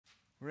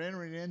We're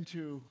entering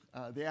into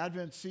the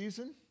Advent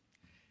season,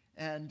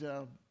 and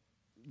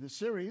the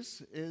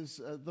series is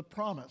the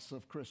promise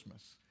of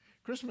Christmas.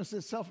 Christmas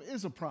itself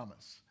is a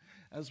promise.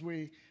 As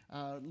we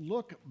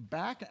look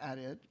back at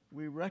it,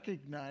 we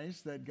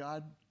recognize that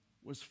God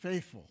was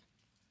faithful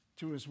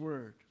to His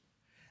Word.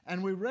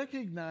 And we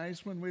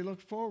recognize when we look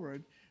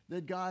forward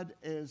that God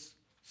is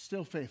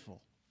still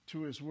faithful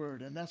to His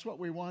Word. And that's what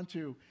we want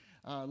to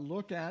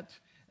look at.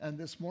 And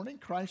this morning,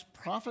 Christ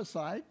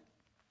prophesied.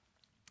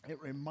 It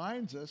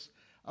reminds us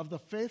of the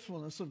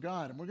faithfulness of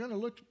God. And we're going to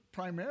look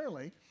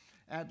primarily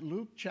at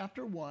Luke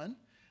chapter 1,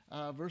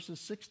 verses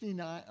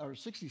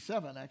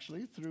 67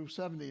 actually, through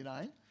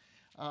 79.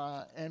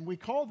 And we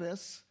call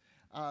this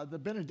the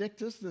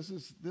Benedictus. This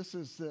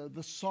is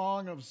the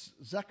song of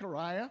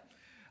Zechariah.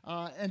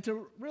 And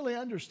to really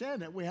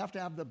understand it, we have to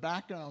have the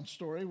background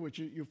story, which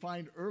you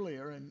find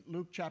earlier in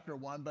Luke chapter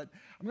 1. But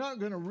I'm not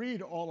going to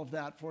read all of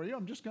that for you.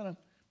 I'm just going to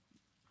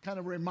kind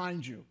of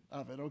remind you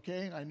of it,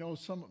 okay? I know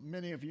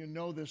many of you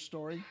know this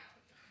story.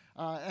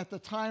 At the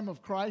time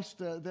of Christ,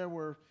 there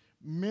were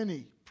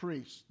many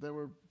priests. There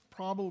were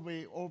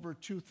probably over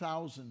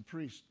 2,000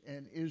 priests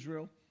in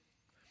Israel.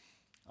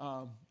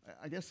 I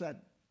guess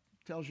that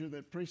tells you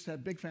that priests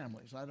had big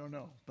families. I don't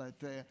know, but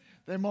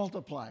they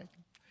multiplied.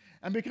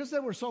 And because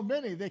there were so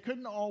many, they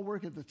couldn't all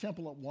work at the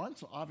temple at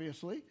once,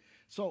 obviously.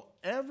 So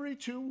every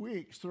 2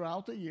 weeks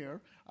throughout the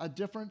year, a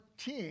different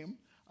team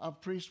of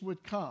priests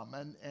would come.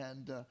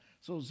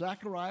 So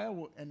Zechariah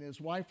and his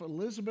wife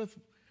Elizabeth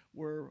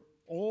were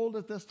old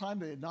at this time.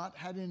 They had not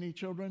had any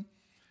children.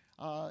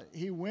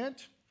 He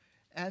went,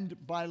 and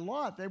by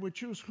lot, they would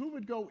choose who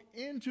would go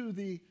into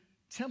the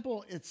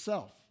temple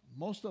itself.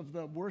 Most of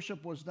the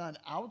worship was done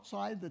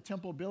outside the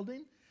temple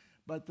building,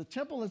 but the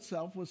temple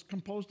itself was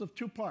composed of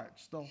two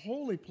parts. The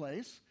holy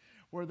place,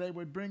 where they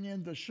would bring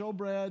in the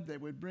showbread, they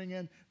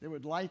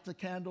would light the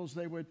candles,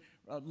 they would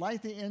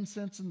light the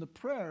incense and the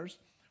prayers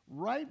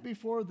right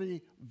before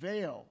the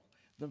veil.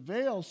 The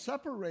veil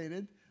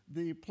separated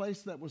the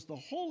place that was the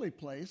holy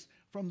place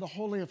from the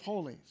Holy of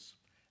Holies.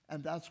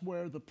 And that's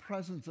where the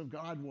presence of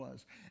God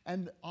was.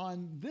 And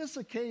on this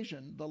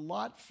occasion, the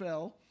lot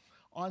fell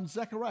on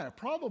Zechariah,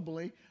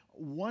 probably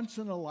once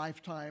in a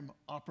lifetime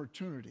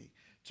opportunity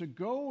to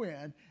go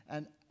in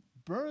and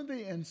burn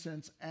the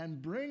incense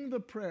and bring the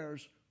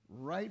prayers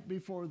right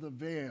before the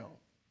veil.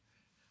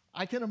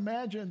 I can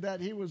imagine that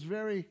he was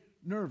very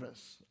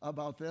nervous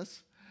about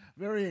this,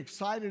 very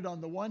excited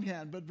on the one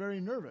hand, but very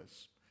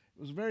nervous.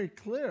 It was very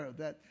clear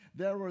that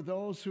there were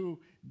those who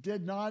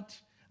did not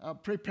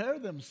prepare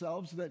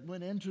themselves, that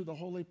went into the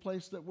holy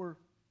place, that were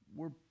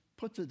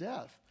put to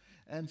death.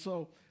 And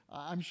so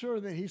I'm sure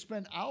that he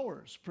spent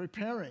hours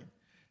preparing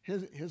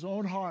his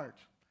own heart,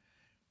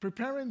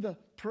 preparing the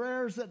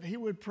prayers that he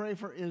would pray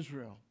for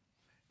Israel.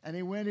 And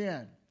he went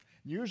in.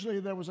 Usually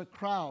there was a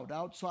crowd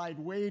outside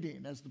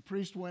waiting as the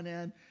priest went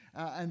in,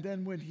 and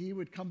then when he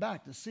would come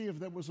back to see if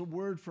there was a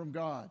word from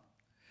God.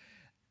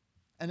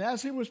 And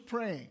as he was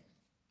praying,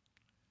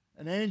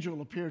 an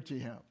angel appeared to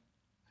him.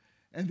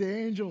 And the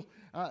angel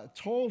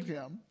told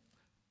him,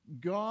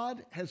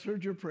 God has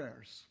heard your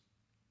prayers.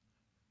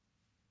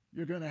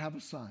 You're going to have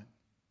a son.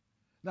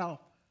 Now,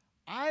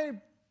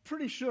 I'm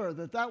pretty sure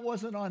that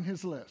wasn't on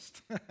his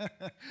list.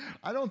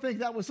 I don't think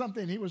that was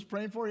something he was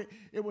praying for.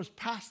 It was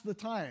past the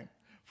time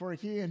for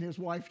he and his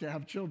wife to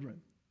have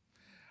children.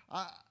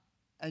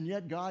 And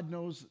yet God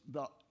knows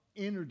the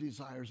inner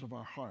desires of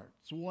our heart.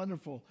 It's a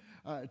wonderful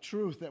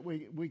truth that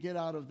we get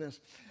out of this.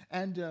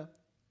 And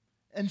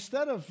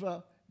instead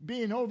of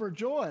being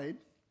overjoyed,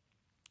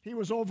 he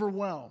was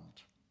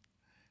overwhelmed.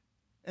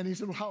 And he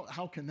said, well,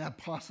 how can that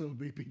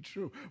possibly be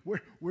true?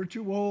 We're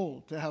too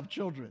old to have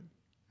children.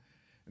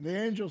 And the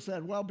angel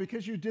said, well,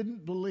 because you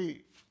didn't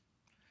believe,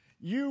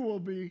 you will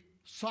be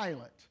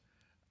silent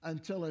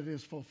until it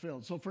is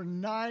fulfilled. So for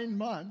 9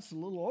 months, a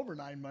little over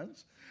 9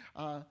 months,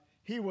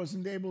 he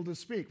wasn't able to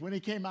speak. When he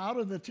came out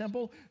of the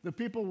temple, the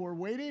people were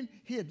waiting.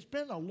 He had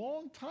spent a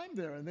long time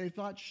there, and they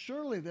thought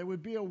surely there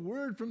would be a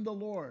word from the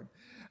Lord.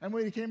 And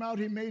when he came out,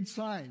 he made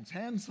signs,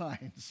 hand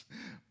signs,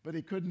 but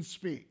he couldn't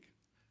speak.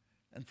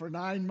 And for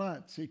 9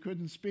 months, he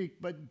couldn't speak,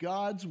 but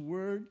God's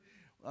word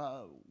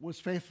was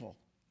faithful.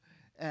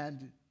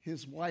 And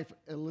his wife,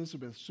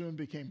 Elizabeth, soon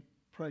became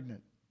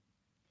pregnant.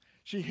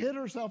 She hid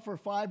herself for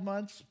 5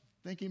 months,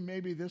 thinking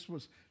maybe this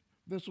was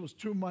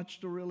too much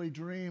to really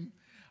dream.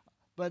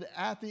 But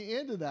at the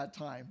end of that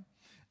time,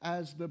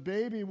 as the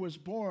baby was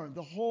born,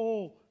 the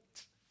whole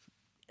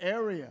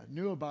area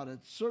knew about it.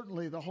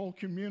 Certainly the whole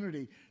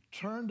community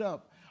turned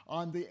up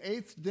on the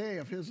 8th day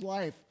of his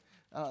life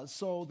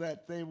so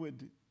that they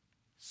would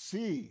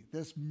see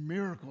this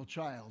miracle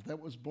child that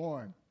was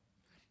born.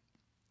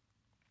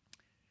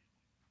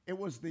 It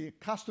was the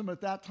custom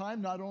at that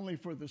time not only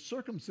for the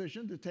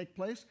circumcision to take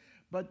place,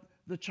 but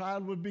the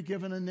child would be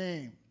given a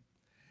name.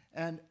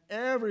 And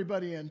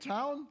everybody in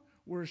town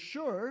were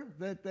sure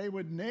that they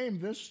would name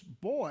this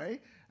boy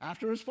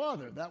after his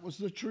father. That was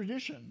the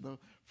tradition. The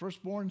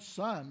firstborn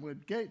son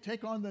would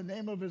take on the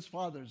name of his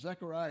father,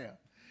 Zechariah.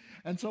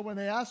 And so when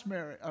they asked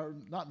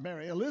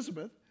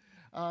Elizabeth,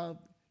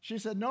 she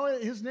said, no,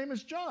 his name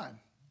is John.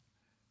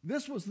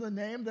 This was the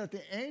name that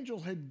the angel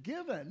had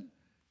given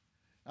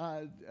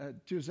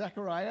to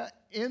Zechariah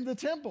in the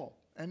temple.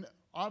 And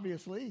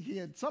obviously, he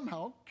had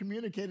somehow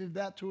communicated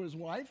that to his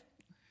wife.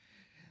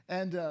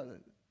 And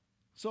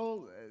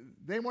so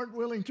they weren't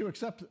willing to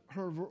accept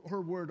her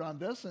word on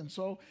this. And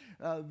so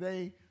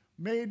they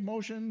made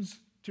motions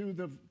to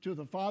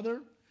the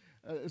father.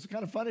 It's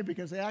kind of funny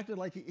because they acted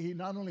like he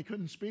not only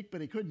couldn't speak,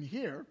 but he couldn't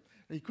hear.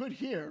 He could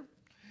hear.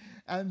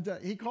 And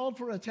he called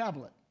for a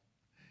tablet.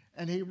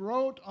 And he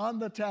wrote on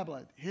the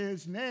tablet,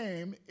 his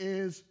name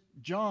is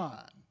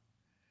John.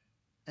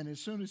 And as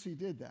soon as he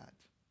did that,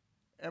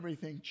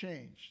 everything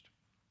changed.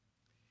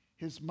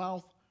 His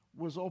mouth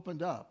was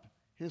opened up.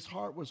 His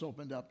heart was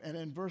opened up. And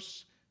in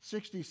verse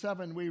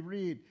 67, we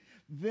read,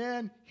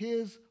 then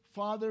his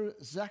father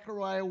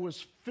Zechariah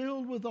was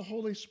filled with the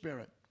Holy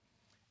Spirit,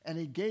 and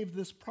he gave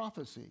this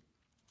prophecy.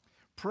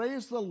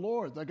 Praise the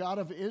Lord, the God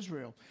of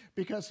Israel,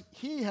 because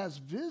he has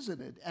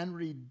visited and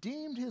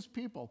redeemed his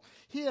people.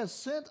 He has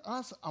sent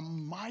us a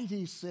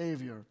mighty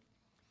Savior,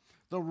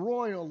 the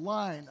royal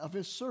line of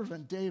his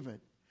servant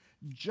David,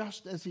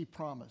 just as he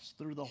promised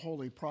through the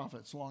holy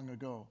prophets long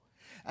ago.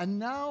 And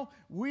now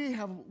we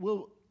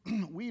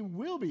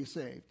will be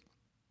saved,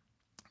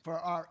 for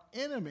our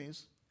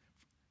enemies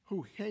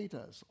who hate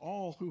us,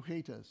 all who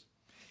hate us.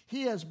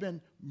 He has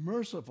been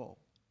merciful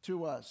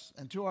to us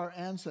and to our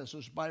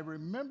ancestors by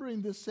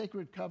remembering this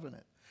sacred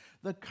covenant,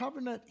 the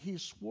covenant he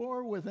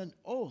swore with an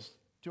oath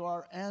to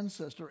our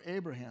ancestor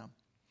Abraham.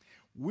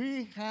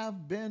 We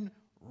have been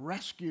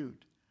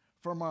rescued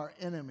from our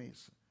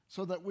enemies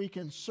so that we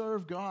can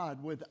serve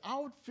God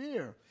without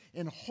fear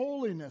in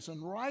holiness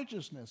and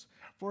righteousness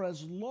for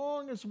as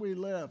long as we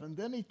live. And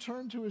then he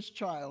turned to his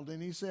child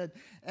and he said,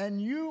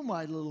 and you,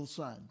 my little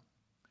son,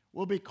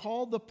 will be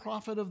called the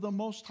prophet of the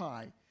Most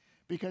High,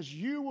 because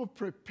you will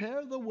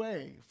prepare the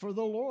way for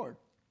the Lord.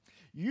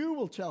 You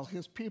will tell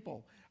his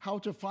people how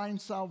to find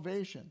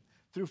salvation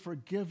through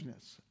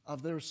forgiveness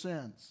of their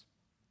sins.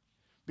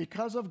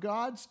 Because of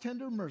God's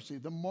tender mercy,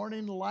 the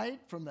morning light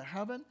from the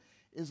heaven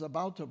is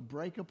about to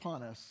break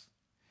upon us,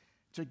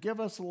 to give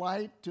us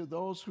light to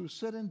those who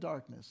sit in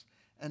darkness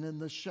and in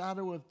the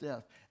shadow of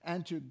death,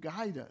 and to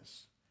guide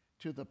us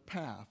to the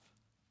path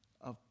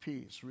of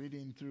peace.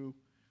 Reading through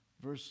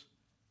verse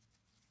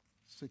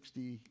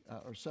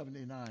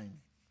 79.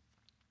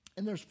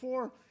 And there's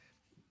 4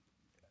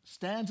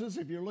 stanzas,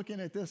 if you're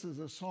looking at this as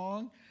a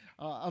song,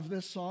 of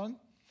this song,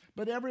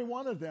 but every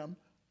one of them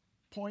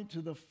point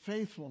to the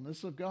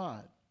faithfulness of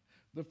God.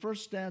 The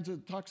first stanza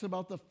talks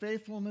about the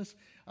faithfulness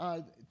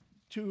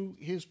to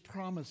his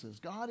promises.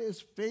 God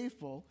is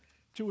faithful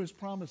to his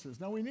promises.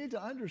 Now we need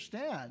to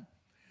understand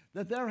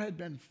that there had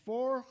been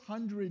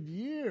 400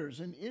 years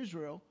in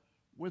Israel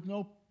with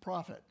no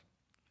prophet.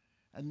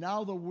 And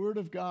now the word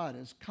of God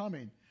is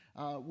coming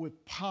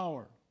with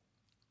power.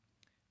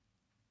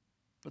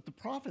 But the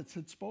prophets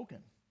had spoken,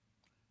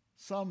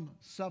 some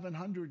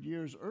 700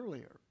 years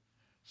earlier,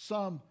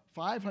 some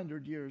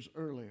 500 years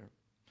earlier.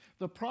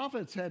 The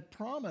prophets had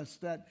promised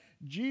that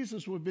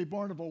Jesus would be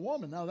born of a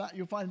woman. Now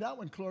you'll find that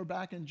one clear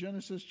back in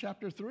Genesis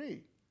chapter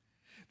 3.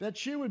 That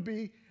he would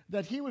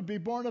be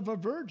born of a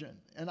virgin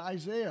in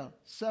Isaiah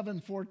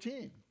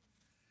 7:14.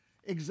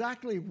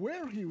 Exactly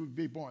where he would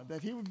be born,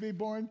 that he would be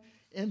born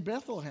in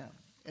Bethlehem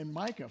in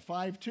Micah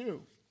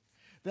 5:2.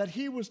 That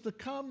he was to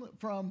come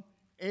from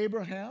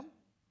Abraham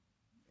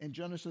in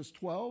Genesis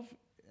 12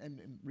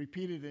 and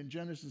repeated in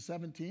Genesis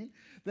 17.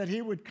 That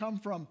he would come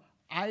from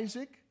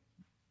Isaac,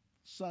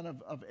 son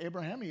of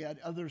Abraham. He had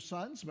other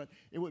sons, but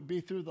it would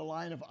be through the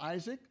line of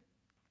Isaac.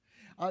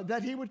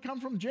 That he would come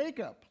from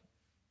Jacob.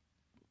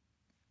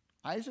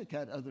 Isaac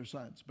had other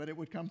sons, but it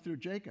would come through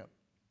Jacob.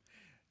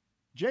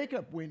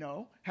 Jacob, we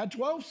know, had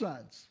 12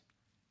 sons.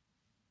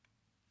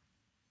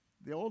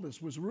 The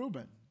oldest was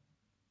Reuben,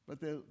 but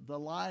the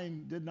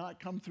line did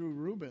not come through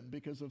Reuben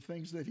because of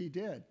things that he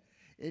did.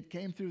 It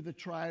came through the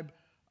tribe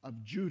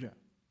of Judah.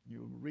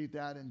 You read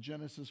that in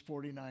Genesis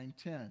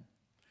 49:10.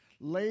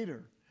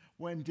 Later,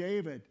 when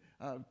David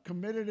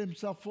committed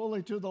himself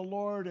fully to the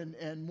Lord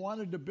and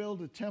wanted to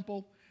build a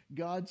temple,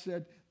 God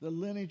said the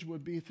lineage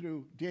would be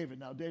through David.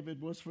 Now,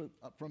 David was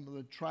from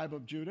the tribe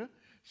of Judah,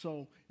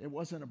 so it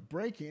wasn't a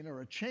breaking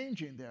or a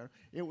changing there.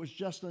 It was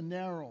just a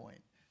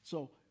narrowing.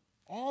 So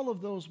all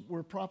of those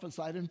were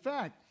prophesied. In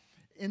fact,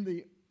 in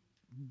the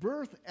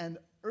birth and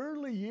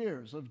early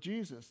years of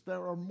Jesus,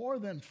 there are more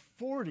than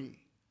 40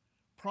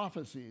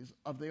 prophecies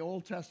of the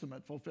Old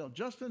Testament fulfilled.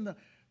 Just in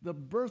the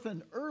birth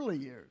and early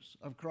years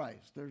of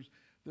Christ,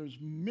 there's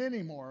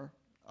many more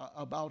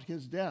about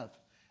his death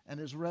and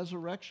his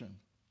resurrection.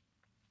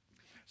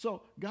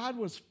 So God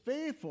was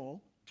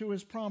faithful to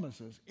his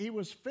promises. He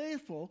was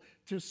faithful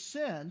to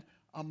send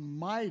a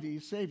mighty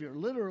Savior.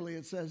 Literally,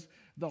 it says,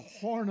 the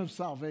horn of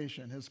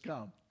salvation has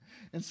come.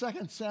 In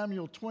 2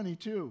 Samuel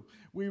 22,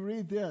 we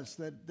read this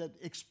that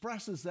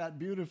expresses that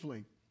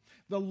beautifully.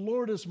 The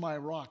Lord is my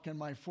rock and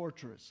my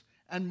fortress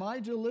and my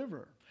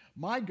deliverer.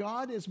 My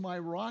God is my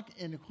rock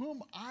in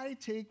whom I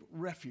take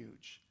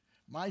refuge,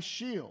 my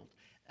shield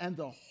and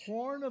the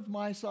horn of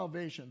my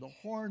salvation, the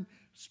horn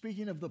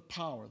speaking of the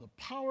power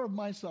of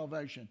my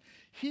salvation,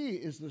 he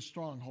is the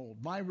stronghold,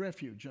 my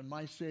refuge and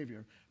my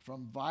Savior.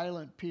 From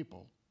violent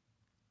people,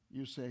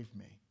 you save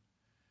me.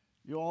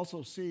 You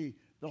also see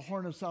the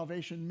horn of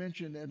salvation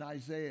mentioned in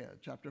Isaiah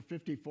chapter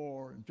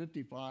 54 and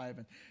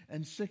 55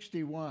 and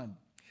 61.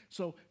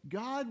 So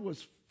God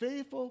was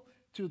faithful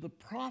to the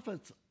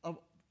prophets of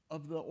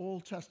the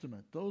Old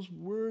Testament, those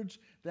words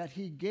that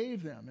he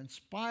gave them,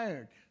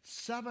 inspired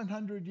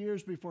 700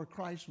 years before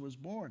Christ was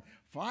born,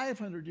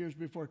 500 years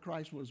before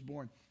Christ was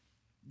born.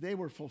 They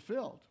were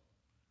fulfilled.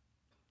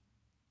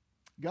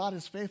 God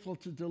is faithful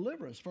to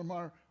deliver us from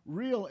our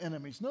real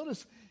enemies.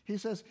 Notice he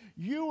says,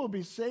 you will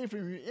be saved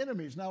from your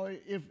enemies. Now,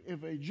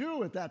 if a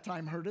Jew at that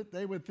time heard it,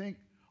 they would think,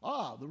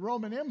 the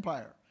Roman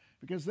Empire,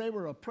 because they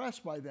were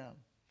oppressed by them.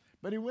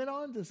 But he went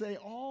on to say,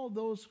 all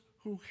those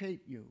who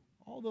hate you,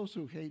 all those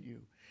who hate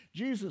you.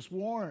 Jesus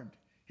warned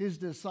his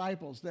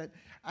disciples that,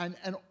 and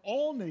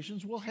all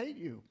nations will hate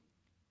you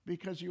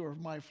because you are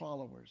my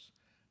followers.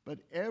 But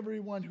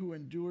everyone who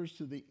endures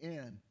to the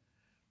end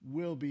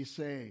will be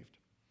saved.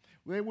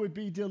 They would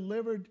be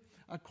delivered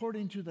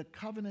according to the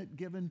covenant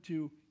given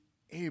to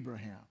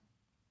Abraham.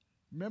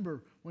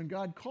 Remember, when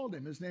God called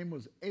him, his name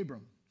was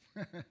Abram,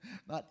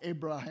 not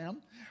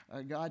Abraham.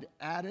 God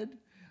added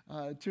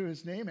to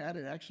his name,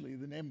 added actually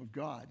the name of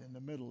God in the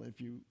middle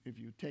if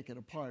you take it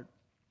apart.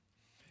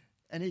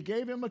 And he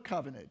gave him a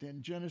covenant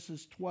in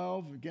Genesis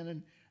 12.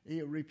 Again,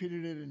 he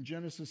repeated it in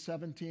Genesis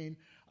 17.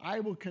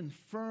 I will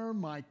confirm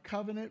my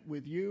covenant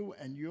with you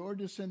and your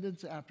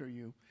descendants after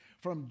you.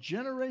 From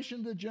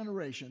generation to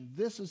generation,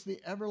 this is the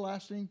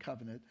everlasting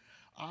covenant.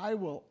 I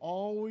will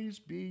always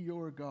be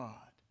your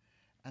God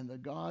and the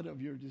God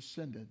of your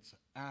descendants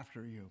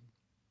after you.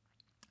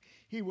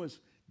 He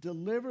was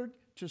delivered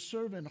to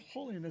serve in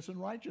holiness and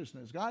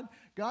righteousness. God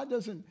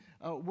doesn't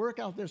work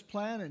out this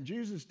plan, and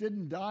Jesus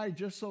didn't die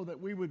just so that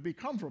we would be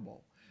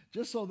comfortable,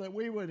 just so that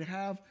we would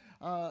have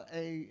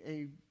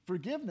a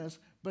forgiveness,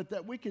 but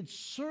that we could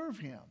serve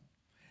him.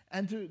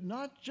 And to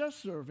not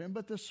just serve him,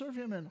 but to serve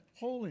him in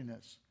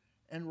holiness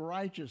and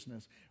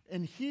righteousness.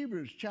 In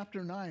Hebrews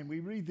chapter 9, we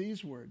read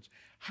these words,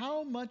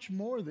 how much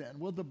more then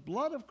will the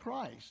blood of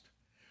Christ,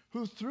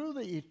 who through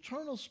the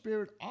eternal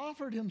Spirit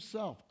offered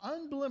himself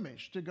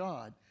unblemished to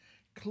God,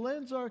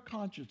 cleanse our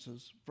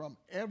consciences from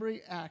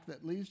every act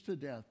that leads to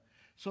death,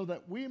 so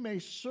that we may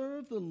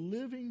serve the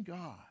living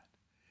God.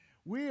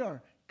 We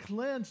are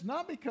cleansed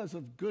not because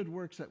of good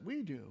works that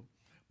we do,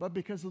 but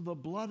because of the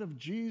blood of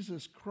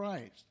Jesus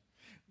Christ.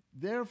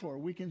 Therefore,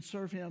 we can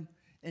serve him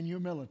in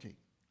humility.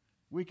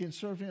 We can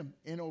serve him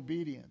in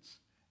obedience,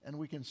 and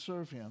we can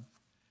serve him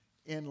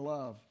in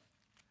love.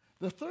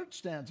 The third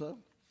stanza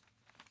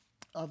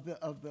of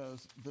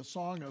the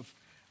song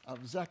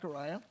of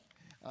Zechariah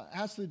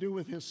has to do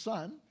with his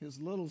son, his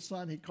little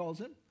son, he calls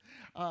him.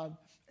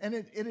 And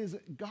it is,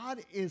 God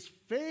is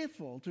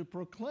faithful to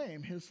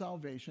proclaim his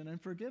salvation and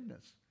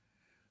forgiveness.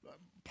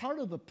 Part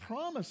of the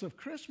promise of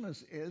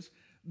Christmas is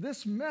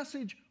this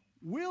message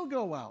will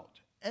go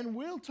out and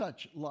will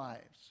touch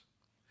lives.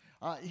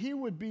 He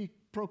would be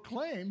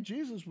proclaimed,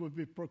 Jesus would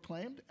be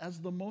proclaimed as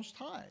the Most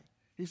High.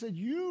 He said,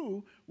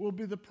 you will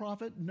be the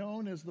prophet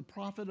known as the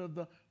prophet of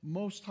the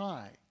Most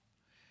High.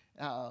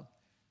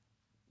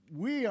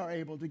 We are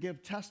able to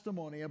give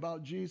testimony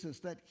about Jesus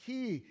that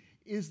he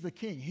is the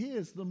King. He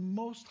is the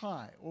Most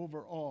High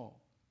over all.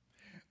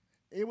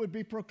 It would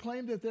be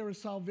proclaimed that there is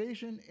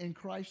salvation in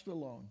Christ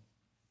alone.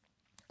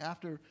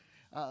 After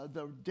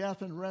the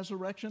death and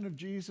resurrection of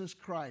Jesus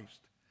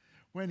Christ,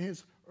 when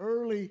his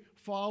early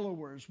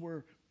followers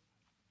were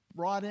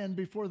brought in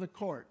before the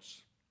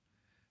courts,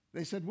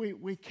 they said,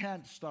 we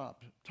can't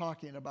stop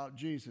talking about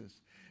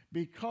Jesus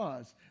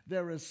because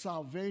there is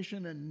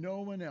salvation in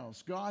no one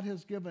else. God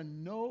has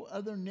given no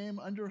other name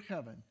under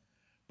heaven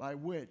by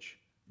which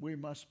we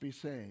must be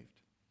saved.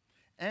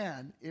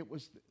 And it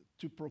was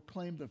to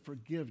proclaim the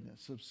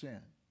forgiveness of sin.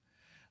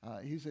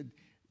 He said,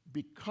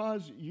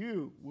 because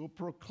you will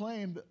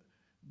proclaim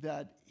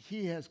that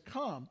he has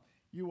come,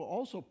 you will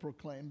also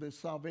proclaim the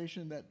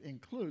salvation that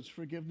includes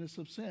forgiveness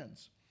of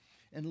sins.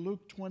 In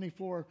Luke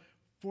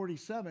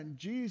 24:47,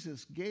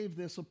 Jesus gave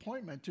this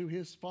appointment to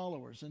his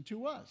followers and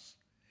to us.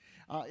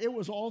 It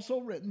was also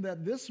written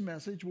that this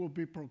message will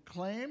be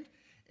proclaimed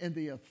in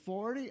the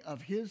authority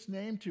of his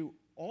name to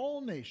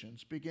all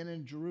nations, beginning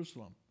in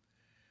Jerusalem.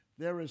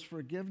 There is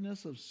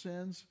forgiveness of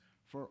sins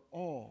for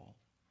all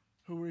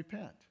who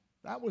repent.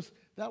 That was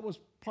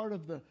part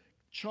of the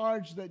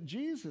charge that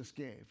Jesus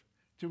gave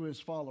to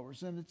his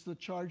followers, and it's the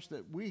charge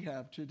that we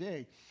have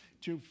today,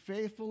 to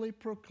faithfully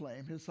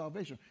proclaim his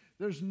salvation.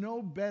 There's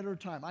no better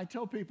time. I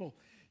tell people,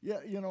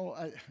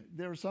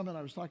 there was someone,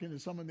 I was talking to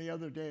someone the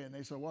other day, and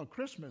they said, well,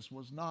 Christmas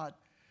was not,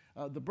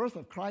 the birth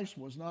of Christ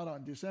was not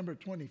on December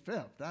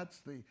 25th.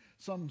 That's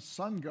some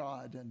sun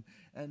god,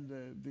 and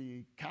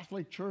the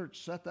Catholic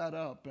Church set that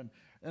up.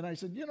 And I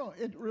said,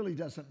 it really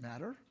doesn't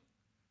matter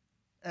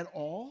at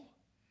all.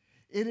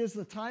 It is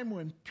the time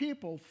when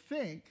people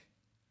think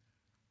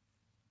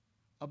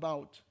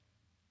about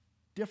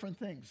different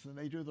things than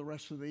they do the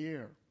rest of the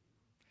year.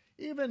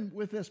 Even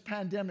with this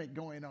pandemic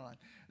going on,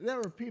 there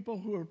are people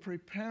who are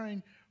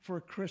preparing for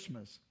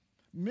Christmas.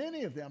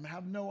 Many of them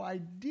have no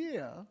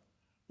idea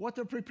what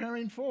they're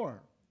preparing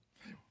for.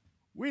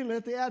 We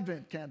lit the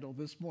Advent candle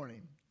this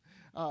morning.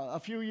 A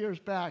few years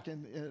back,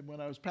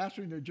 when I was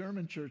pastoring the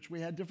German church, we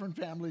had different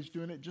families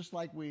doing it just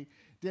like we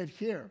did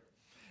here.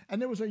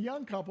 And there was a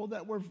young couple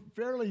that were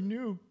fairly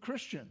new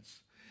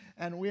Christians.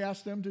 And we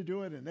asked them to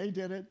do it, and they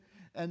did it.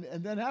 And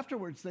then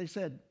afterwards, they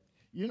said,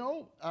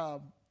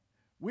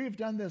 we've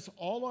done this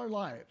all our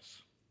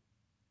lives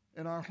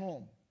in our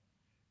home,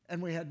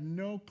 and we had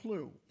no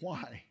clue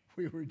why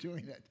we were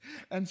doing it.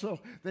 And so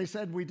they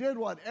said, we did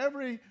what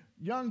every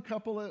young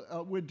couple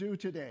would do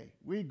today.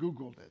 We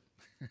Googled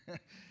it.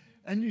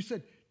 And you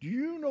said, do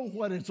you know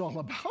what it's all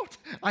about?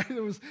 I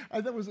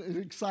thought it was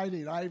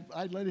exciting. I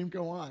let him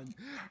go on.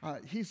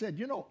 He said,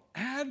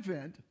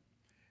 Advent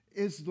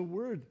is the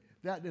word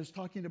that is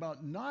talking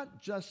about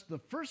not just the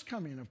first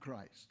coming of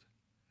Christ.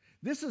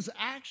 This is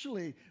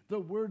actually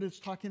the word that's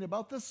talking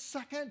about the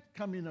second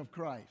coming of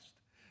Christ.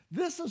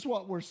 This is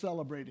what we're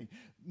celebrating.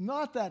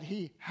 Not that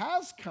he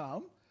has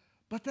come,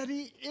 but that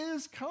he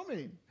is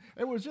coming.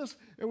 It was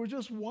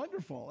just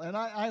wonderful. And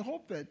I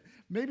hope that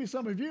maybe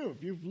some of you,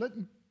 if you've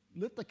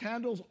lit the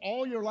candles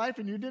all your life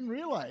and you didn't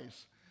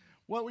realize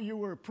what you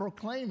were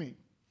proclaiming,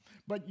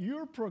 but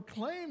you're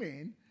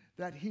proclaiming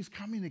that he's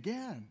coming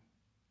again.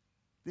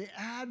 The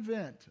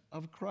advent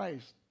of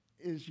Christ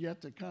is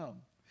yet to come.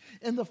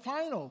 In the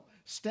final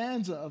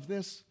stanza of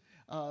this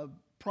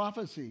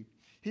prophecy,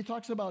 he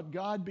talks about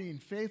God being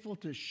faithful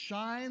to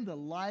shine the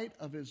light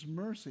of his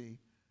mercy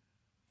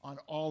on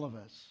all of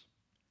us.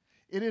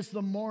 It is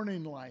the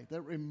morning light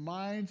that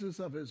reminds us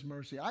of his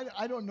mercy.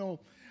 I don't know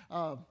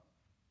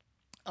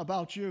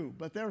about you,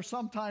 but there are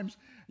sometimes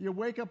you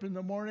wake up in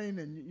the morning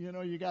and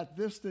you got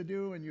this to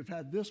do and you've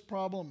had this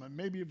problem and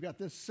maybe you've got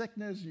this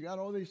sickness, you got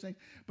all these things,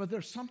 but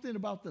there's something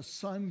about the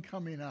sun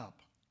coming up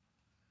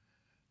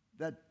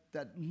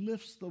that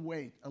lifts the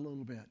weight a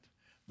little bit.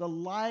 The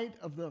light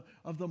of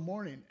the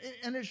morning,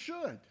 and it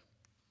should.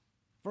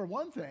 For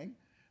one thing,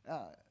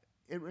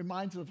 it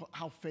reminds us of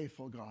how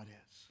faithful God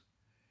is.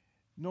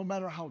 No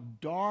matter how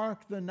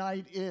dark the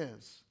night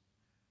is,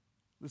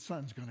 the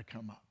sun's going to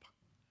come up.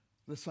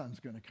 The sun's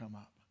going to come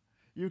up.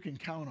 You can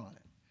count on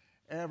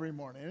it every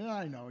morning. And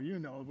I know,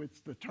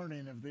 it's the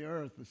turning of the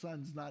earth. The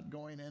sun's not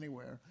going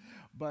anywhere.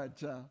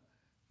 But,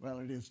 well,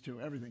 it is too.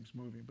 Everything's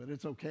moving, but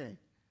it's okay.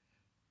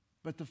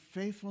 But the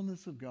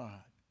faithfulness of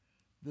God,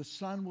 the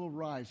sun will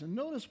rise. And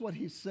notice what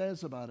he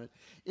says about it.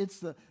 It's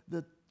the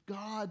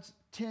God's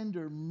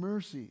tender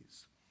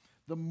mercies.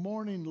 The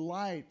morning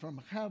light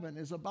from heaven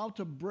is about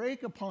to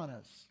break upon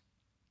us.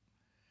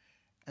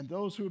 And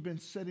those who have been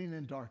sitting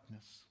in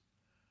darkness,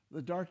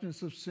 the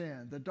darkness of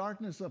sin, the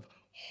darkness of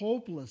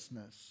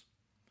hopelessness,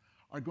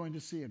 are going to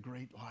see a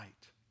great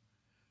light.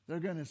 They're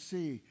going to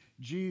see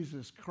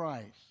Jesus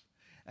Christ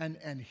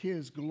and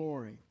his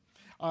glory.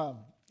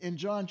 In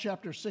John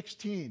chapter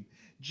 16,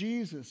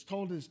 Jesus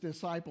told his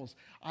disciples,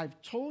 I've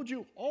told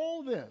you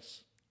all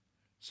this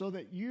so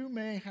that you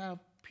may have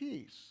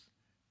peace,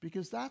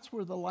 because that's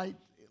where the light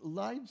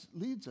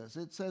leads us.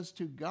 It says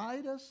to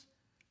guide us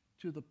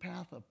to the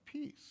path of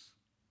peace.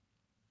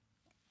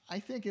 I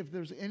think if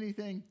there's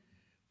anything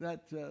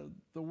that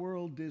the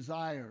world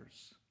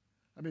desires,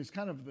 I mean, it's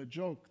kind of the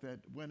joke that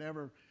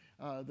whenever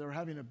they're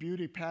having a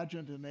beauty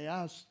pageant and they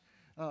ask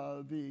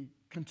the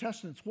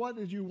contestants, what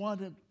did you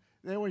want?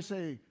 They always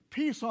say,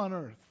 peace on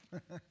earth.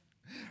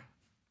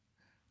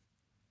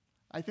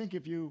 I think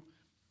if you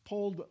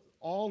polled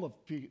all of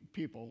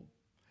people,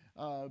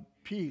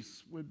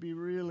 peace would be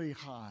really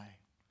high.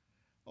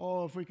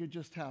 Oh, if we could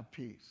just have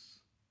peace.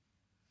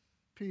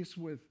 Peace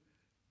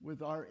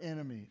with our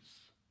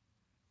enemies.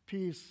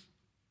 Peace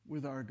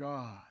with our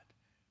God.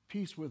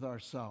 Peace with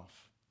ourselves.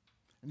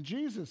 And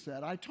Jesus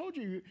said, I told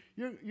you,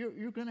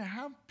 you're going to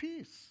have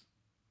peace.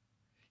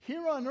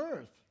 Here on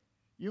earth,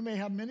 you may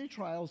have many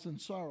trials and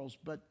sorrows,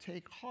 but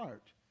take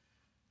heart,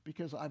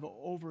 because I've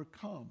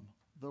overcome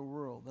the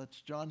world.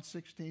 That's John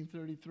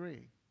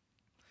 16:33.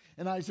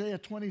 In Isaiah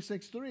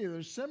 26:3,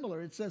 there's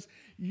similar. It says,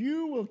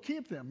 you will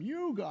keep them,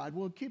 you, God,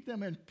 will keep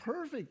them in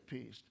perfect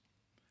peace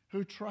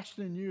who trust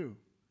in you,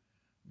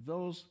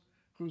 those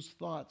whose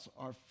thoughts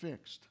are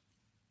fixed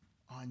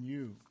on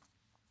you.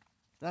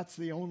 That's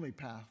the only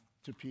path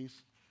to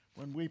peace,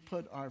 when we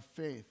put our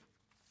faith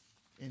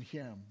in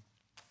him.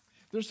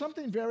 There's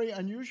something very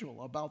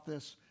unusual about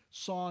this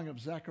song of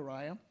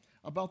Zechariah,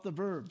 about the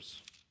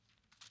verbs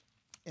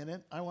in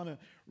it. I want to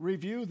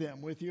review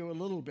them with you a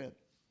little bit.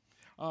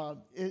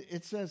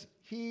 It says,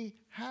 he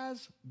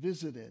has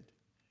visited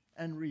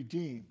and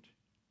redeemed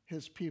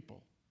his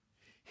people.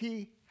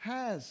 He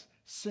has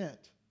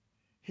sent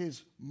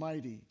his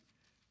mighty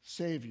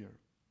Savior.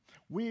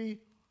 We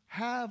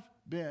have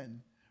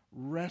been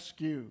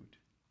rescued.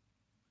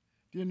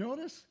 Do you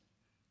notice?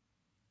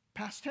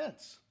 Past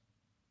tense.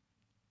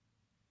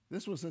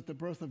 This was at the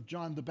birth of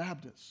John the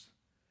Baptist.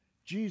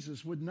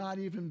 Jesus would not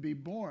even be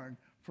born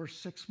for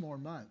 6 more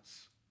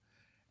months.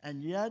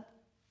 And yet,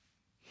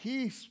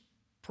 he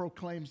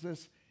proclaims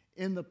this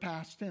in the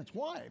past tense.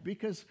 Why?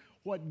 Because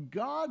what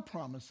God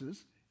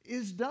promises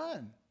is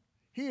done.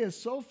 He is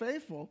so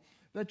faithful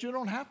that you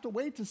don't have to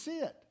wait to see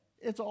it.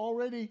 It's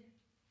already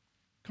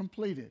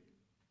completed.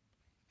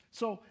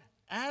 So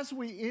as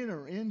we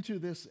enter into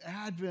this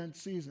Advent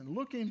season,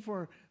 looking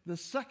for the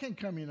second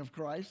coming of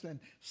Christ and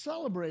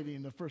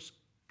celebrating the first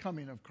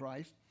coming of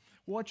Christ,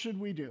 what should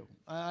we do?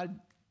 I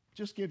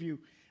just give you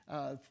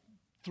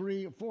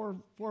four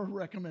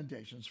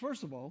recommendations.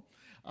 First of all,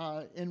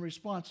 in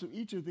response to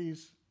each of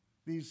these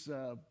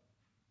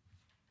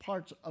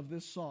parts of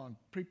this song,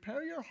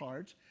 prepare your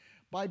hearts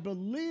by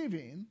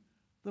believing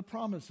the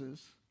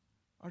promises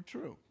are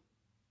true.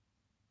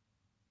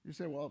 You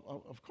say,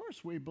 well, of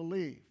course we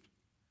believe.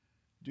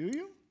 Do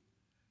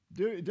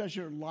you? Does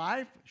your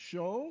life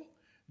show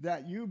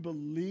that you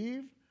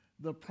believe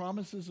the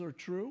promises are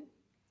true?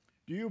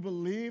 Do you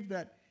believe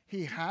that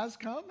he has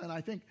come? And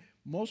I think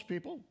most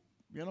people,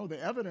 the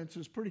evidence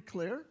is pretty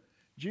clear.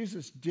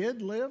 Jesus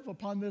did live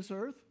upon this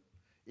earth.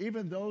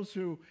 Even those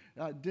who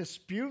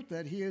dispute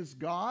that he is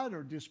God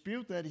or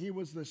dispute that he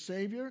was the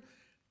Savior,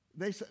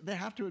 they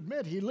have to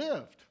admit he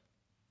lived.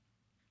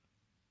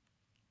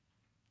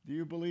 Do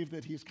you believe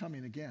that he's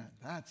coming again?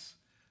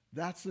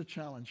 That's the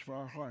challenge for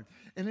our heart.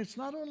 And it's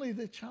not only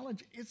the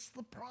challenge, it's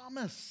the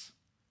promise.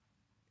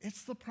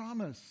 It's the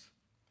promise.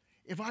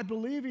 If I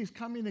believe he's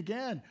coming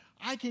again,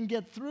 I can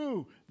get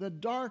through the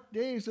dark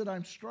days that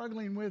I'm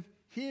struggling with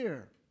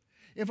here.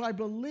 If I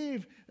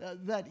believe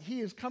that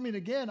he is coming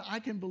again, I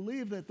can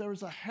believe that there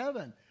is a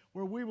heaven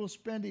where we will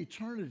spend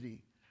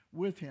eternity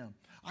with him.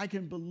 I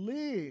can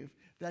believe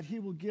that he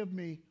will give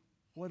me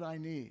what I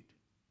need,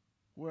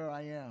 where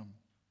I am.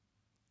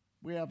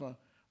 We have a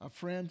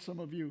friend, some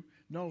of you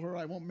know her,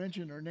 I won't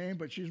mention her name,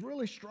 but she's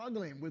really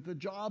struggling with the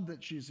job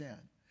that she's in.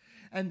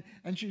 And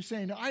she's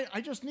saying,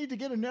 I just need to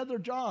get another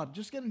job,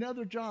 just get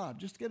another job,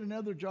 just get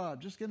another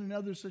job, just get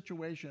another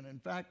situation. In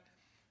fact,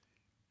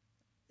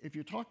 if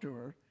you talk to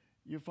her,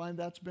 you find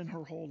that's been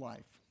her whole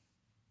life.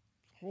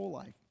 Whole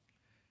life.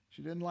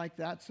 She didn't like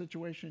that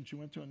situation. She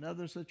went to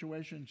another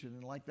situation. She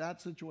didn't like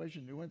that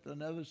situation. She went to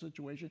another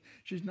situation.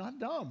 She's not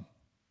dumb.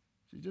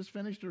 She just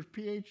finished her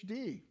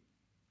PhD.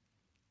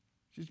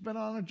 She's been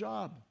on a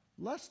job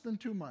less than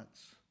 2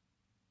 months.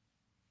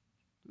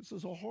 This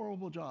is a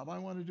horrible job. I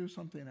want to do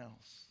something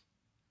else.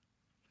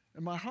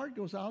 And my heart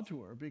goes out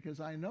to her because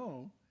I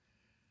know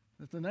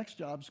that the next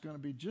job is going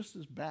to be just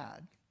as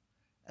bad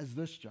as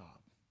this job.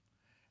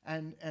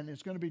 And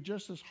it's going to be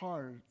just as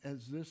hard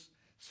as this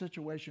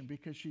situation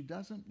because she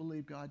doesn't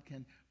believe God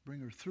can bring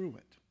her through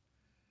it.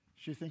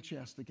 She thinks she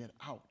has to get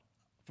out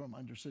from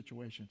under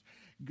situations.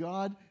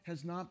 God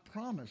has not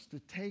promised to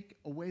take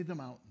away the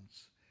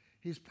mountains.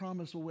 He's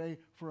promised a way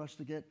for us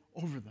to get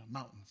over the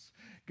mountains.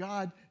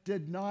 God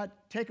did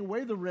not take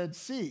away the Red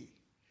Sea.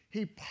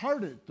 He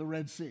parted the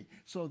Red Sea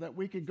so that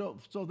they could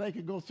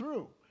go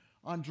through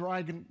on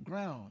dry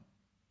ground.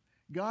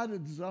 God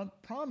has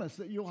not promised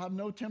that you'll have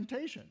no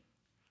temptation.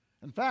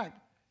 In fact,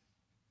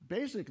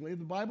 basically,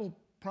 the Bible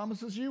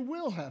promises you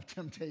will have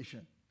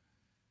temptation.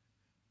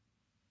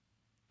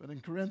 But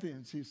in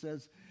Corinthians, he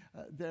says,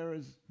 there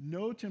is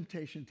no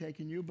temptation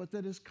taking you, but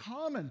that is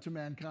common to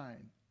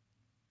mankind.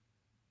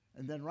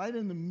 And then right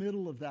in the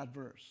middle of that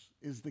verse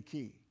is the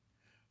key.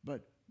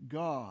 But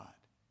God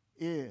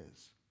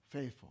is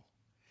faithful.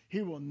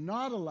 He will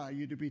not allow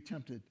you to be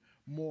tempted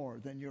more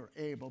than you're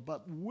able,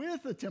 but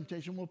with the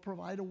temptation will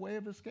provide a way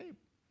of escape,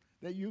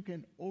 that you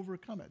can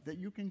overcome it, that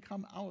you can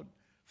come out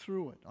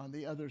through it on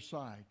the other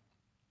side.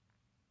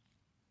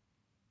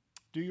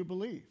 Do you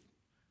believe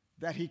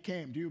that he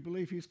came? Do you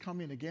believe he's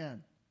coming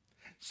again?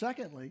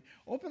 Secondly,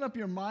 open up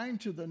your mind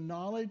to the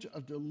knowledge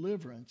of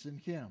deliverance in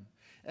him.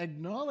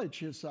 Acknowledge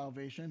his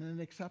salvation and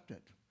accept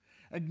it.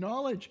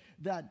 Acknowledge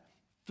that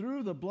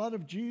through the blood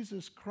of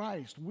Jesus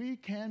Christ, we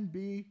can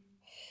be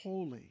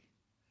holy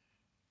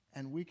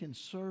and we can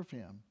serve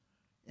him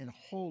in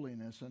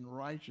holiness and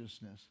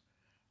righteousness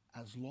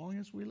as long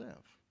as we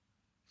live.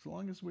 As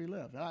long as we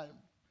live.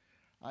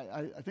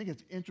 I think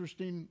it's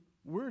interesting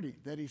wording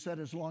that he said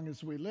as long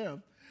as we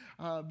live,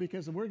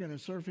 because we're going to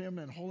serve him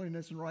in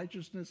holiness and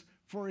righteousness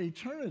for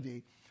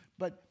eternity.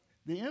 But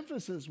the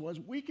emphasis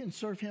was we can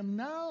serve him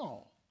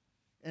now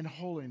in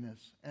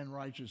holiness and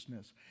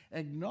righteousness.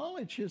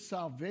 Acknowledge his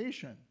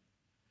salvation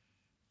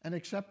and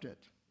accept it.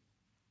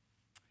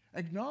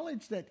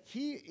 Acknowledge that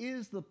he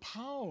is the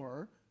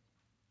power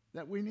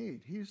that we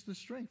need. He's the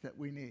strength that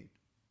we need.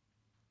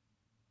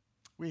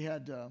 We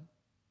had a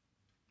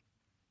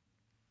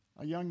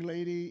young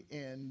lady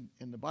in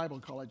the Bible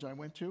college I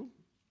went to,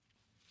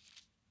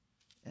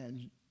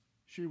 and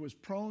she was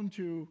prone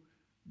to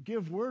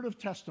give word of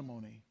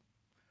testimony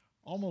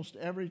almost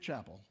every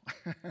chapel.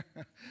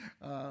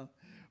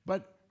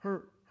 But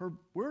her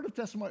word of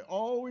testimony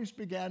always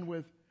began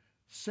with,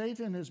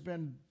 Satan has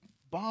been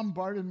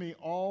bombarding me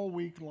all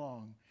week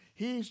long.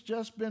 He's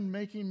just been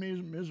making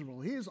me miserable.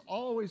 He's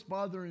always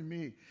bothering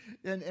me.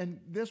 And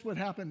this would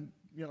happen,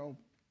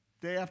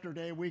 day after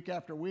day, week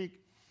after week.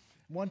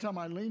 One time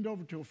I leaned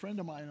over to a friend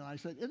of mine and I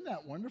said, isn't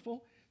that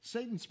wonderful?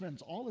 Satan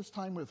spends all his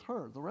time with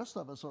her. The rest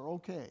of us are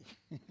okay.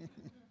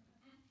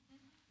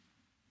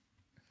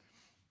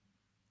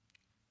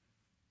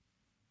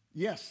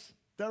 Yes,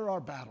 there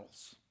are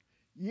battles.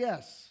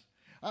 Yes,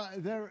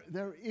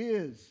 there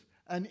is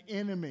an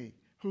enemy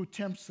who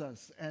tempts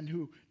us and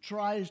who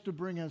tries to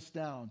bring us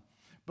down.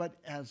 But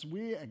as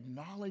we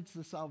acknowledge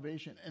the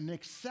salvation and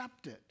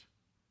accept it,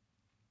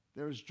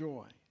 there's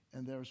joy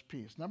and there's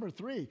peace. Number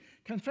 3,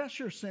 confess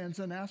your sins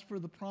and ask for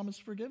the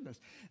promised forgiveness.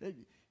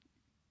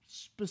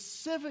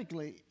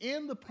 Specifically,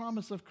 in the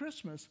promise of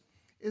Christmas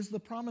is the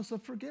promise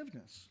of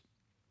forgiveness.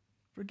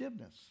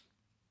 Forgiveness.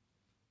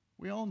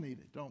 We all need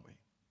it, don't we?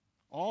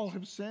 All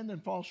have sinned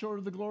and fall short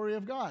of the glory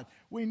of God.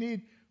 We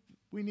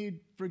need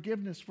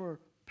forgiveness for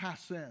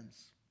past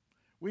sins.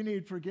 We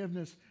need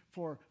forgiveness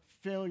for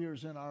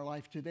failures in our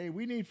life today.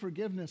 We need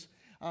forgiveness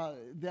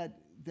that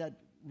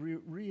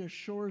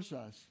reassures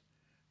us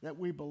that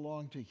we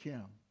belong to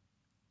Him.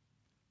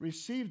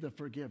 Receive the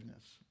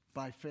forgiveness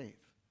by faith.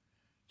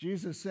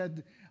 Jesus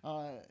said,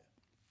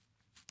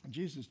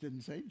 Jesus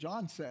didn't say,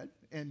 John said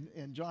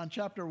in John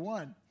chapter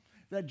 1,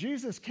 that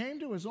Jesus came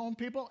to His own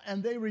people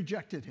and they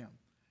rejected Him.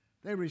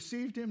 They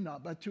received Him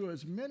not, but to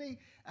as many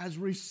as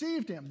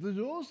received Him,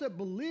 those that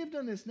believed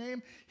in His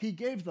name, He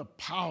gave the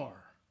power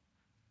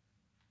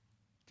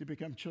to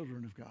become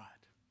children of God.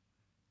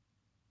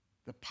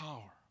 The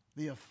power,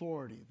 the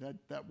authority.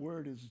 That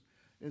word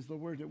is the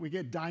word that we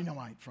get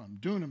dynamite from,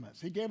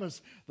 dunamis. He gave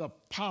us the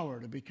power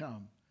to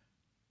become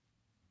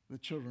the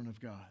children of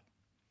God.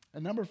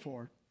 And number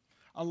 4,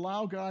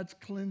 allow God's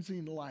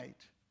cleansing light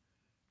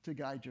to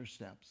guide your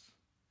steps.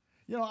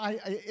 You know,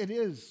 it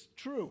is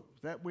true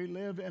that we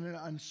live in an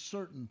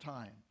uncertain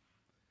time.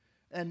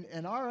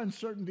 And our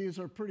uncertainties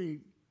are pretty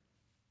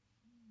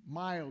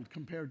mild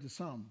compared to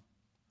some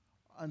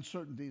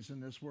uncertainties in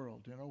this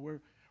world. You know,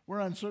 we're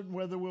uncertain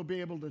whether we'll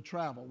be able to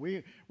travel.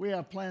 We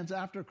have plans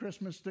after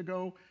Christmas to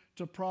go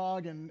to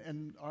Prague,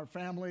 and our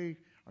family,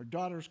 our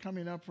daughter's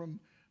coming up from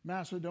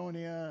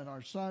Macedonia, and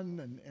our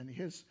son and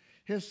his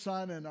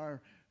son, and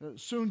our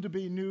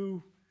soon-to-be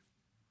new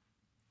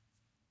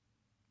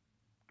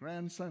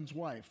grandson's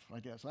wife, I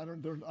guess. I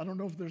don't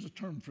know if there's a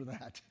term for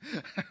that.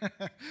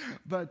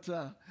 But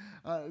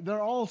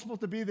they're all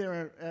supposed to be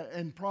there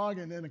in Prague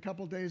and in a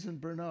couple days in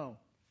Brno.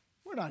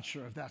 We're not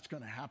sure if that's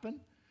going to happen.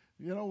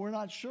 You know, we're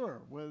not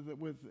sure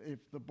if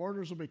the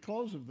borders will be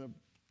closed, if the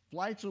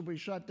flights will be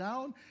shut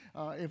down,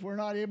 if we're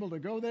not able to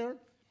go there.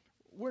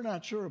 We're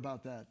not sure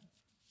about that.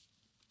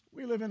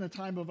 We live in a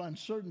time of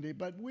uncertainty,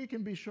 but we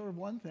can be sure of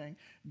one thing.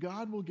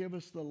 God will give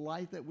us the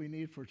light that we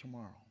need for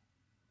tomorrow.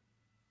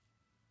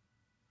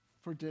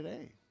 For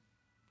today.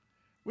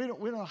 We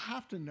don't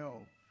have to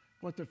know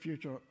what the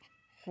future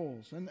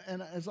holds. And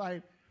as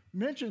I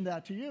mentioned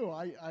that to you,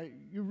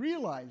 you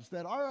realize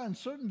that our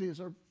uncertainties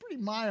are pretty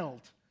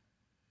mild.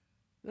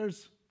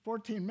 There's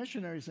 14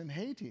 missionaries in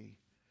Haiti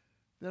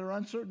that are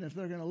uncertain if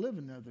they're going to live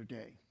another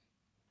day.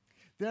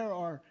 There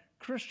are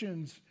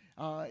Christians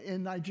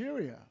in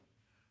Nigeria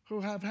who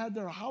have had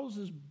their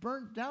houses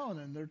burnt down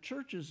and their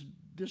churches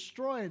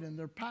destroyed and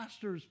their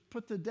pastors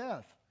put to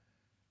death.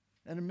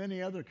 And in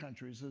many other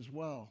countries as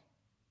well.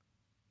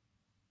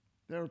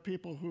 There are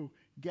people who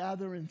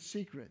gather in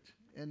secret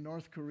in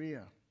North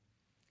Korea,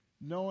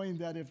 knowing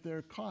that if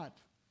they're caught,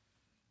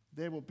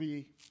 they will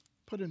be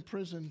put in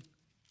prison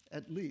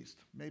at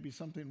least. Maybe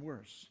something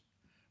worse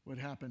would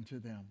happen to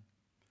them.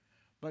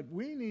 But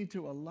we need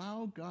to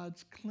allow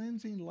God's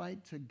cleansing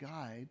light to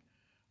guide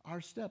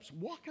our steps.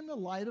 Walk in the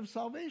light of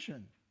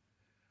salvation.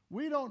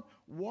 We don't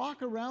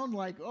walk around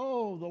like,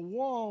 oh, the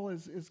wall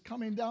is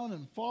coming down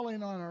and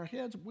falling on our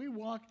heads. We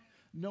walk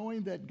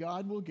knowing that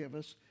God will give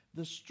us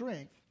the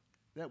strength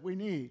that we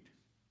need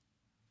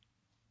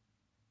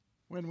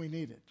when we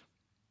need it.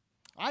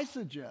 I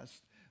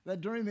suggest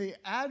that during the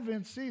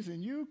Advent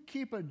season, you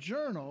keep a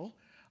journal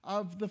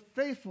of the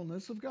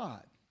faithfulness of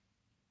God.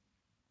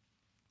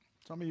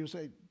 Some of you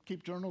say,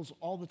 keep journals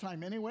all the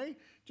time anyway.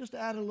 Just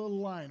add a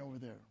little line over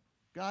there.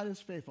 God is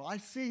faithful. I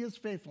see His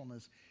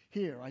faithfulness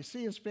here. I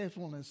see His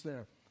faithfulness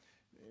there.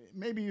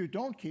 Maybe you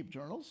don't keep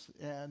journals,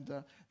 and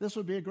this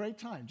would be a great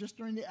time, just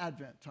during the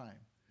Advent time.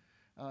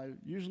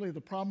 Usually the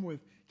problem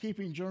with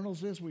keeping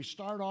journals is we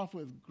start off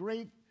with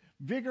great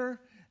vigor,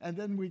 and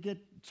then we get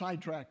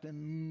sidetracked,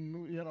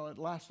 and, you know, it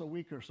lasts a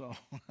week or so.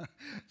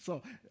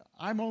 So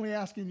I'm only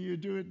asking you to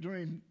do it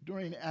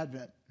during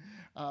Advent.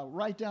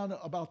 Write down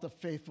about the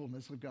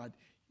faithfulness of God.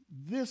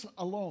 This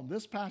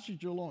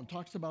passage alone,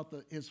 talks about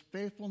His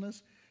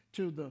faithfulness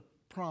to the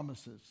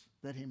promises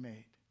that He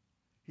made.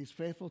 He's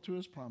faithful to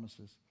His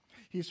promises.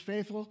 He's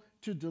faithful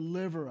to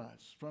deliver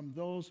us from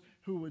those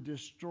who would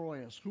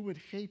destroy us, who would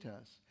hate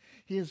us.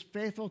 He is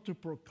faithful to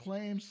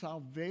proclaim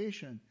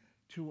salvation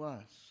to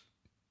us.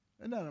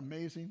 Isn't that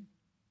amazing?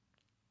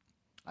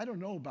 I don't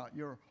know about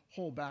your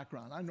whole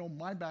background. I know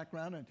my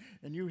background,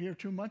 and you hear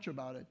too much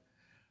about it.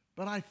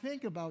 But I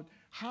think about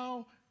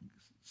how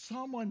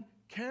someone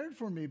cared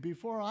for me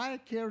before I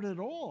cared at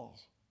all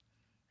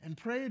and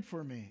prayed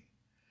for me.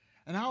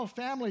 And how a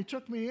family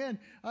took me in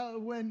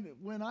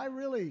when I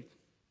really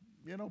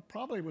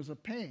probably was a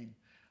pain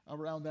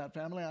around that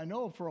family. I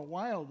know for a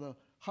while the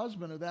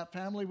husband of that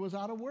family was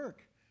out of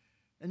work.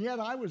 And yet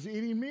I was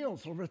eating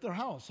meals over at their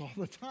house all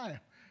the time.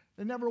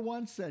 They never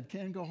once said,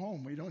 "Ken, go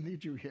home. We don't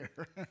need you here."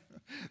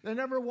 They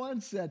never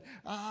once said,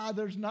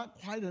 "There's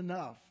not quite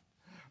enough."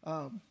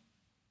 The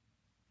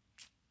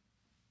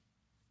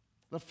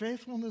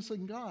faithfulness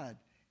in God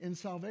in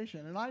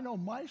salvation. And I know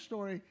my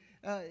story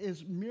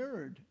is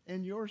mirrored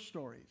in your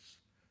stories.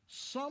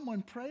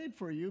 Someone prayed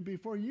for you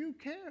before you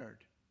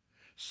cared.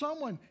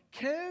 Someone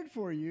cared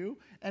for you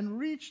and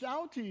reached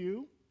out to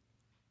you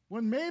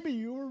when maybe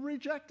you were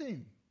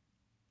rejecting.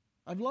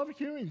 I've loved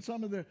hearing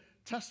some of the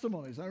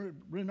testimonies.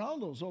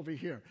 Ronaldo's over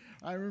here.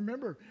 I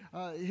remember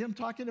him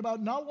talking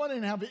about not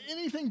wanting to have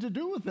anything to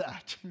do with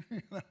that.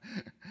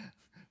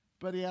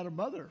 But he had a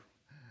mother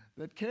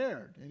that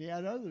cared, and he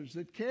had others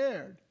that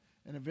cared.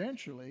 And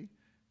eventually,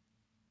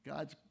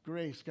 God's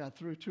grace got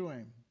through to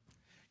him.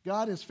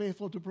 God is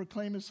faithful to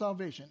proclaim his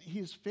salvation. He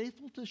is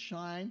faithful to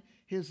shine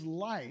his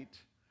light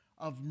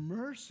of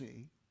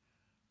mercy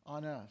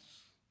on us.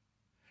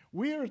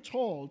 We are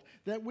told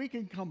that we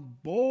can come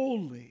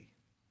boldly.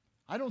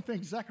 I don't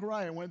think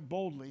Zechariah went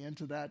boldly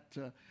into that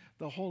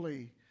the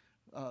holy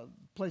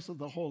place of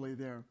the holy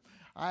there.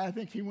 I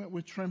think he went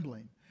with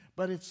trembling.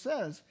 But it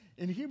says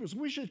in Hebrews,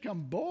 we should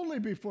come boldly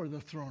before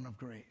the throne of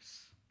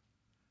grace.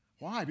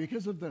 Why?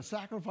 Because of the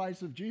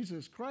sacrifice of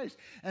Jesus Christ.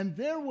 And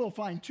there we'll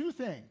find two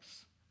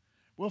things.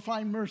 We'll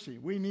find mercy.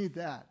 We need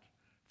that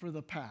for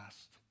the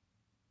past.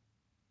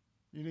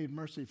 You need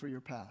mercy for your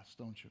past,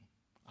 don't you?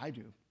 I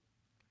do.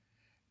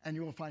 And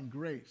you will find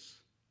grace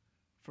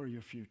for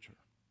your future.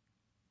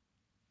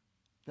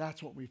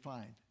 That's what we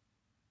find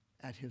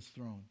at his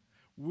throne.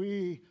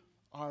 We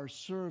are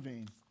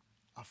serving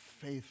a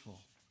faithful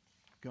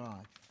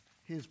God.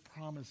 His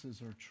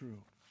promises are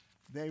true.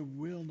 They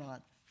will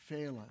not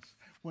fail us.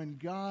 When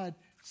God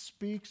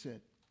speaks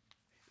it,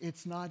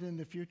 it's not in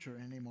the future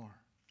anymore.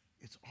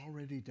 It's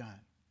already done.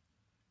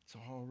 It's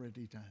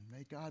already done.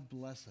 May God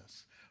bless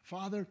us.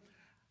 Father,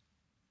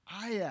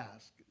 I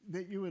ask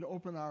that you would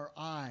open our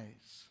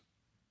eyes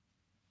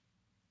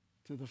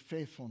to the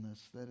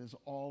faithfulness that is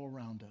all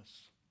around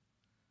us.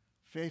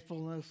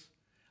 Faithfulness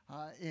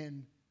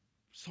in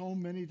so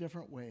many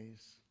different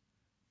ways.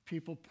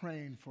 People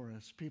praying for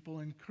us, people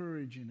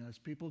encouraging us,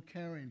 people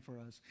caring for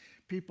us,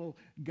 people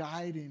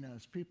guiding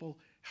us, people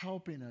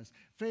helping us.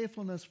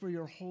 Faithfulness for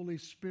your Holy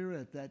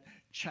Spirit that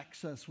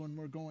checks us when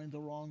we're going the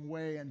wrong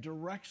way and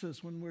directs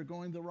us when we're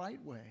going the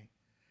right way.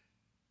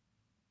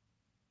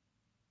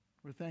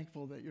 We're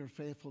thankful that you're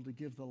faithful to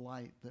give the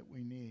light that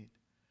we need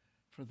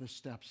for the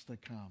steps to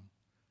come.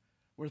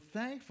 We're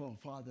thankful,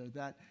 Father,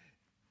 that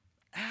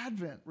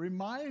Advent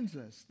reminds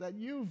us that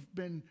you've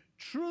been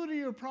true to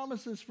your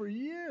promises for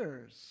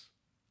years,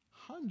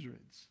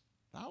 hundreds,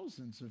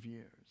 thousands of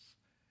years,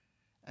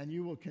 and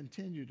you will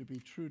continue to be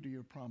true to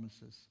your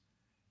promises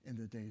in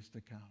the days to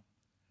come.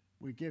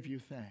 We give you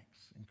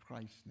thanks in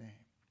Christ's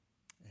name.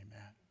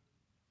 Amen.